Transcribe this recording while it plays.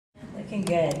Looking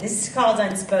good. This is called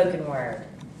unspoken word.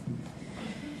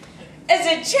 As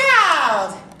a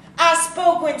child, I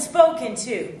spoke when spoken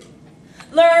to.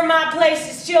 Learned my place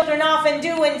as children often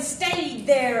do and stayed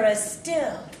there a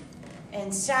still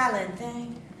and silent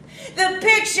thing. The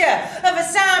picture of a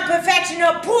sign perfection,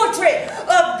 a portrait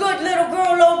of good little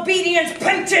girl obedience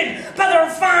painted by the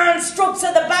refined strokes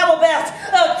of the Bible belt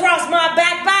across my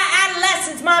back. By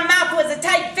adolescence, my mouth was a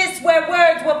tight fist where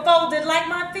words were folded like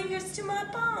my fingers to my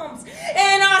palms.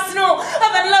 An arsenal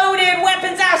of unloaded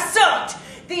weapons I sucked.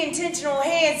 The intentional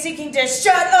hand seeking to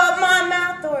shut up my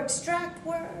mouth or extract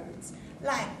words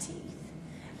like teeth.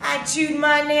 I chewed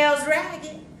my nails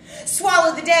ragged,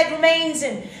 swallowed the dead remains,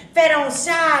 and fed on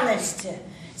silence to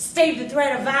stave the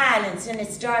threat of violence and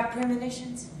its dark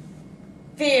premonitions.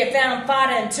 Fear found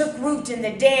fodder and took root in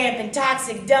the damp and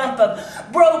toxic dump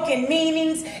of broken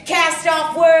meanings, cast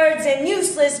off words and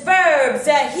useless verbs,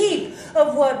 a heap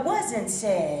of what wasn't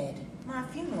said. My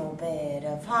funeral bed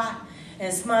of hot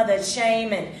and smothered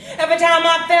shame, and every time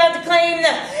I failed to claim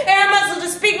the air muscle to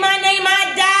speak my name,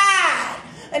 I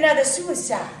died. Another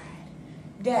suicide.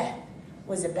 Death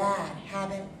was a bad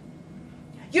habit.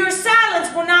 Your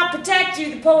silence will not protect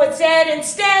you, the poet said.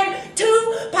 Instead,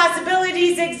 two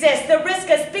possibilities exist: the risk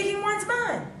of speaking one's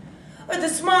mind, or the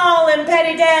small and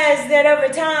petty deaths that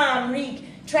over time wreak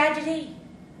tragedy.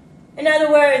 In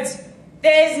other words,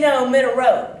 there is no middle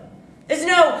road. There's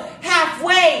no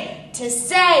halfway to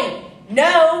say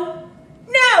no.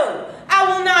 No, I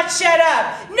will not shut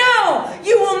up. No,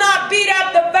 you will not beat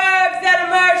up the verbs that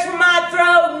emerge from my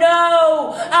throat.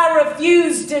 No, I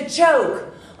refuse to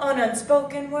choke on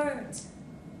unspoken words.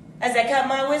 As I cut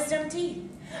my wisdom teeth,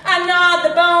 I gnawed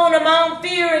the bone of my own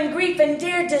fear and grief and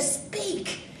dared to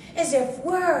speak as if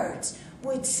words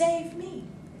would save me.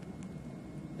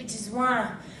 Which is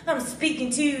why I'm speaking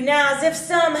to you now, as if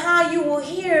somehow you will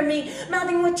hear me,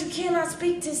 mouthing what you cannot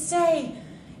speak to say.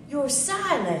 Your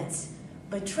silence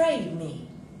betrayed me.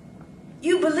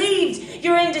 You believed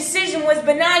your indecision was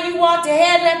benign. You walked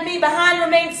ahead, left me behind,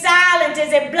 remained silent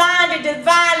as it blinded the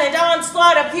violent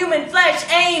onslaught of human flesh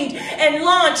aimed and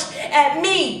launched at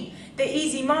me, the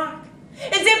easy mark.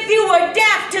 As if you were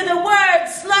deaf to the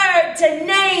words slurred to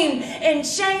name and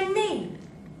shame me.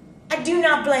 I do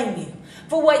not blame you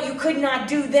for what you could not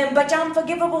do then, but your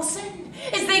unforgivable sin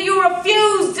is that you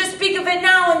refuse to speak of it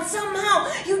now, and somehow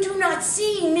you do not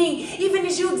see me, even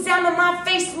as you examine my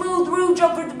face, smooth rouge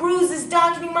over the bruises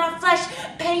darkening my flesh,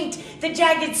 paint the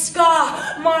jagged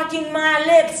scar marking my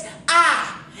lips.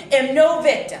 I am no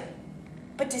victim,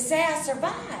 but to say I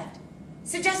survived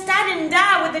suggests I didn't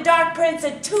die with the dark prints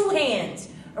of two hands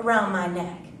around my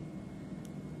neck.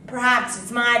 Perhaps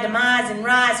it's my demise and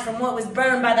rise from what was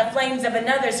burned by the flames of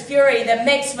another's fury that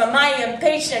makes for my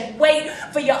impatient wait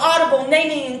for your audible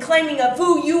naming and claiming of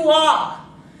who you are.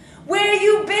 Where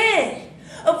you been?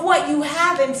 Of what you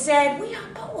haven't said. We are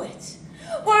poets.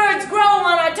 Words grow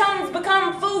on our tongues,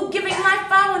 become food, giving life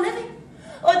for our living.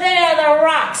 Or they are the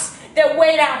rocks that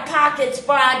weight our pockets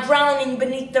for our drowning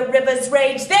beneath the river's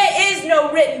rage. There is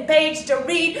no written page to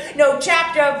read, no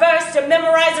chapter or verse to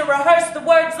memorize or rehearse the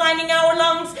words lining our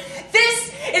lungs.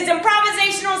 This is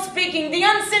improvisational speaking, the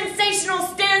unsensational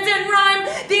stanza and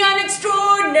rhyme, the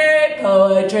unextraordinary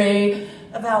poetry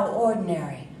of our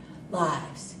ordinary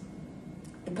lives.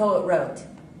 The poet wrote,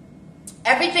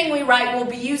 "Everything we write will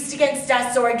be used against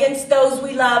us or against those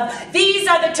we love. These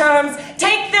are the terms.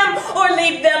 Take them or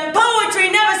leave them. Poetry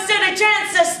never stood a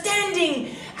chance of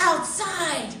standing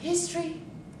outside history."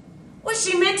 What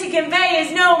she meant to convey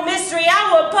is no mystery.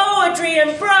 Our poetry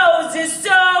and prose is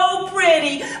so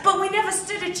pretty, but we never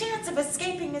stood a chance of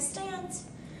escaping a stance.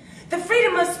 The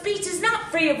freedom of speech is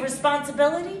not free of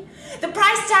responsibility. The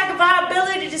price tag of our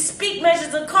ability to speak measures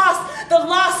the cost, the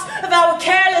loss of our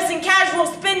careless and casual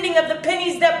spending of the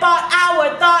pennies that bought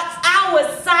our thoughts.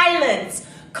 Our silence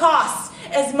costs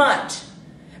as much,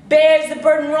 bears the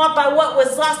burden wrought by what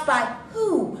was lost, by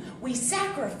who we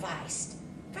sacrificed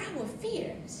for our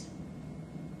fears.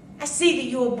 I see that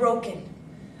you are broken.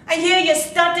 I hear your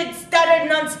stunted, stuttered,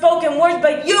 and unspoken words,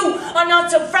 but you are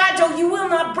not so fragile. You will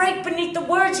not break beneath the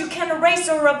words you can erase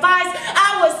or revise.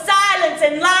 Our silence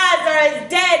and lies are as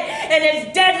dead and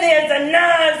as deadly as the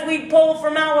knives we pull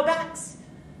from our backs.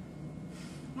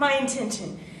 My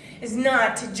intention is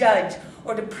not to judge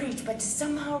or to preach, but to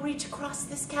somehow reach across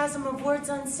this chasm of words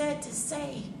unsaid to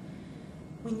say,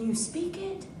 when you speak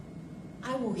it,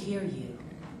 I will hear you.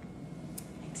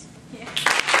 Thanks. Yeah.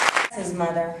 His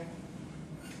mother.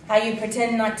 How you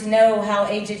pretend not to know how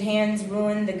aged hands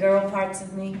ruined the girl parts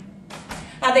of me.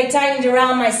 How they tightened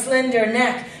around my slender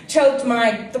neck, choked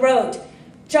my throat,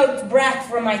 choked breath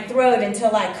from my throat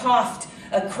until I coughed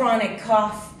a chronic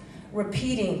cough,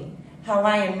 repeating how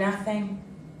I am nothing.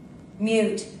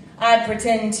 Mute, I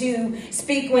pretend to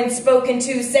speak when spoken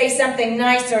to, say something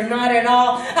nice or not at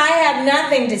all. I have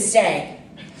nothing to say,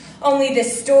 only the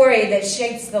story that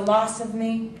shapes the loss of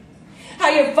me. How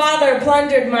your father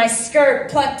plundered my skirt,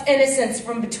 plucked innocence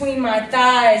from between my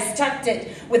thighs, tucked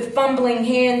it with fumbling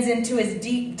hands into his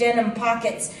deep denim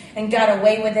pockets and got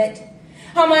away with it.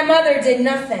 How my mother did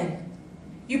nothing.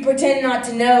 You pretend not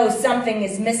to know something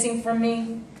is missing from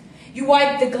me. You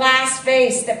wipe the glass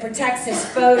face that protects his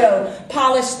photo,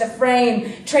 polish the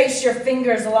frame, trace your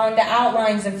fingers along the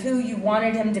outlines of who you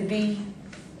wanted him to be.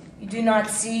 You do not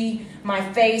see my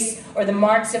face or the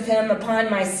marks of him upon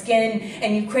my skin,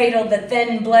 and you cradle the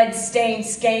thin blood-stained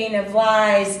skein of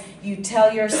lies. You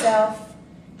tell yourself,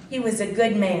 he was a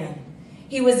good man.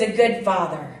 He was a good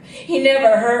father. He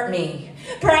never hurt me.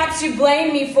 Perhaps you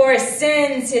blame me for his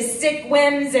sins, his sick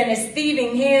whims, and his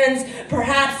thieving hands.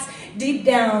 Perhaps deep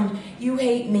down, you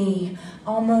hate me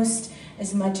almost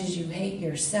as much as you hate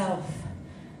yourself.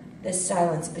 The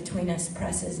silence between us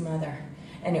presses, Mother,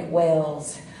 and it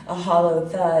wails, a hollow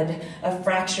thud, a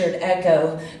fractured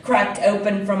echo, cracked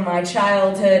open from my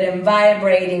childhood and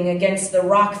vibrating against the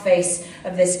rock face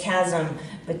of this chasm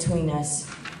between us.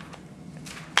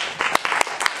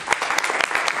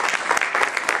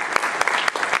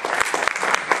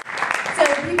 So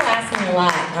people ask me a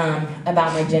lot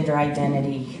about my gender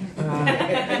identity.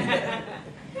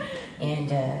 And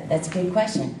that's a good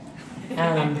question.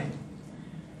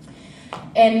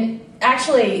 And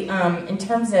actually, in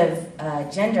terms of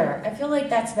gender, I feel like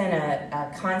that's been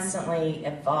a constantly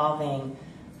evolving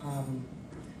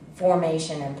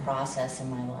formation and process in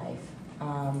my life.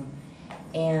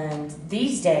 And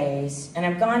these days, and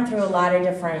I've gone through a lot of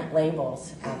different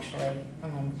labels, actually,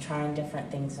 trying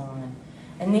different things on.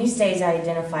 And these days, I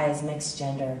identify as mixed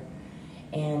gender.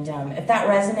 And if that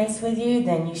resonates with you,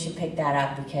 then you should pick that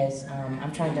up, because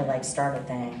I'm trying to like start a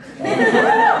thing,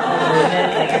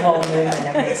 like a whole movement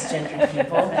of mixed gender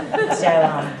people.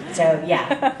 So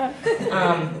yeah.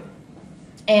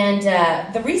 And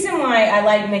the reason why I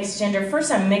like mixed gender,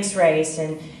 first I'm mixed race,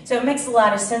 and so it makes a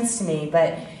lot of sense to me.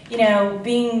 But you know,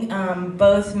 being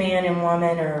both man and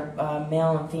woman, or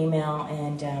male and female,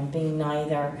 and being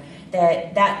neither,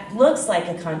 that looks like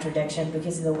a contradiction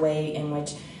because of the way in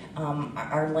which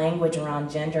our language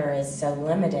around gender is so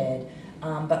limited,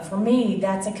 but for me,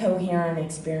 that's a coherent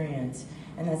experience,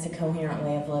 and that's a coherent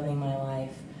way of living my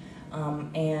life.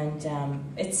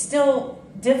 It's still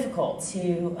difficult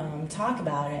to talk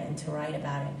about it and to write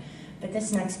about it, but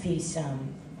this next piece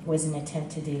was an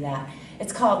attempt to do that.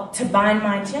 It's called "To Bind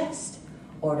My Chest"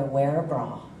 or "To Wear a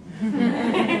Bra."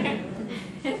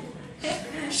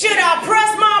 Should I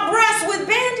press my breast with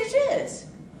bandages,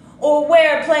 or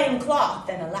wear plain cloth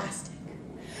and elastic?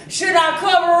 Should I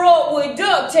cover up with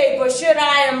duct tape, or should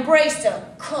I embrace a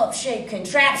cup-shaped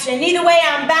contraption? Either way,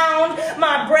 I'm bound,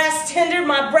 my breast hindered,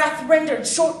 my breath rendered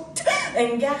short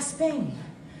and gasping.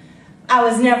 I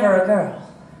was never a girl.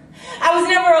 I was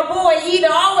never a boy either.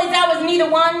 Always I was neither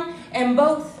one and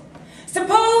both.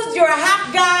 Suppose you're a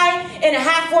half guy in a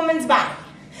half woman's body.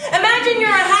 Imagine you're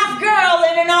a half girl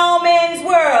in an all-man's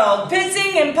world.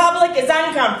 Pissing in public is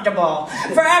uncomfortable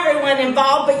for everyone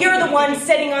involved, but you're the one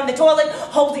sitting on the toilet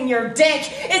holding your dick.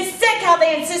 It's sick how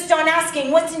they insist on asking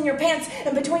what's in your pants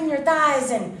and between your thighs,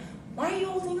 and why are you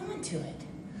holding on to it?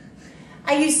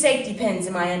 I use safety pins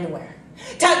in my underwear.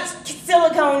 Tuck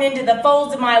silicone into the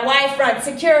folds of my Y front.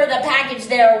 Secure the package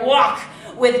there. Walk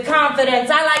with confidence.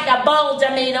 I like a bulge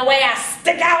of me the way I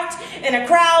stick out in a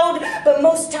crowd, but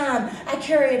most time I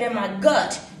carry it in my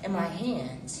gut, in my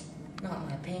hands, not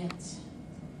my pants.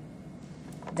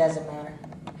 Doesn't matter.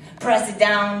 Press it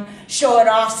down, show it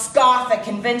off, scoff at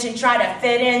convention, try to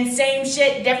fit in, same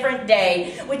shit, different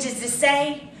day. Which is to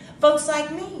say, folks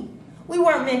like me, we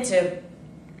weren't meant to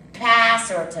pass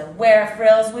or to wear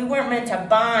frills. We weren't meant to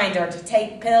bind or to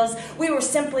take pills. We were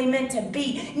simply meant to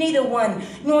be neither one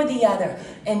nor the other,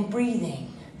 and breathing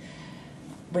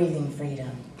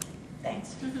freedom.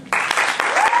 Thanks.